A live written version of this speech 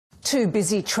Two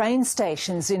busy train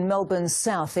stations in Melbourne's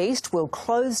southeast will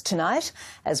close tonight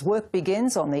as work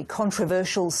begins on the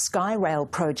controversial Skyrail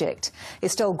project.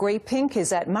 Estelle Griepink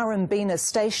is at Murrumbeena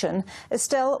Station.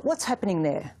 Estelle, what's happening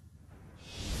there?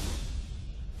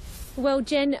 Well,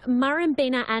 Jen,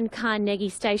 Murrumbeena and Carnegie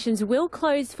stations will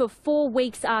close for 4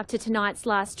 weeks after tonight's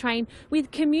last train,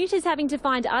 with commuters having to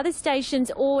find other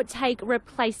stations or take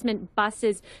replacement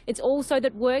buses. It's also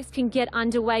that works can get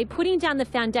underway, putting down the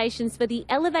foundations for the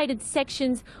elevated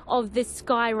sections of the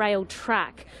Skyrail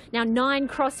track. Now, 9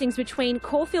 crossings between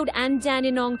Caulfield and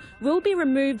Dandenong will be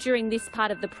removed during this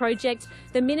part of the project.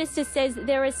 The minister says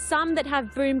there are some that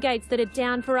have boom gates that are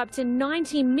down for up to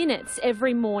 90 minutes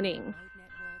every morning.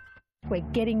 We're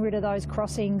getting rid of those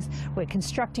crossings. We're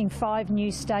constructing 5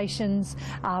 new stations.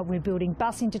 We're building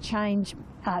bus interchanges.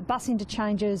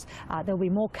 There'll be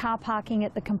more car parking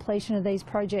at the completion of these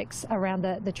projects around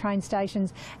the train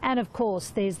stations. And of course,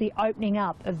 there's the opening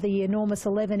up of the enormous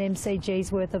 11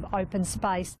 MCGs worth of open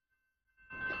space.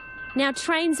 Now,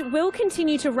 trains will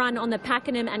continue to run on the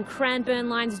Pakenham and Cranbourne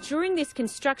lines during this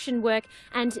construction work,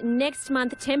 and next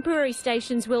month temporary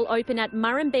stations will open at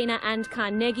Murrumbeena and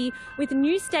Carnegie, with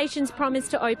new stations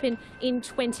promised to open in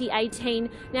 2018.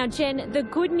 Now, Jen, the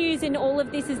good news in all of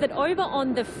this is that over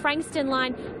on the Frankston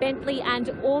line, Bentley and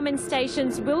Ormond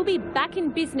stations will be back in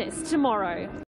business tomorrow.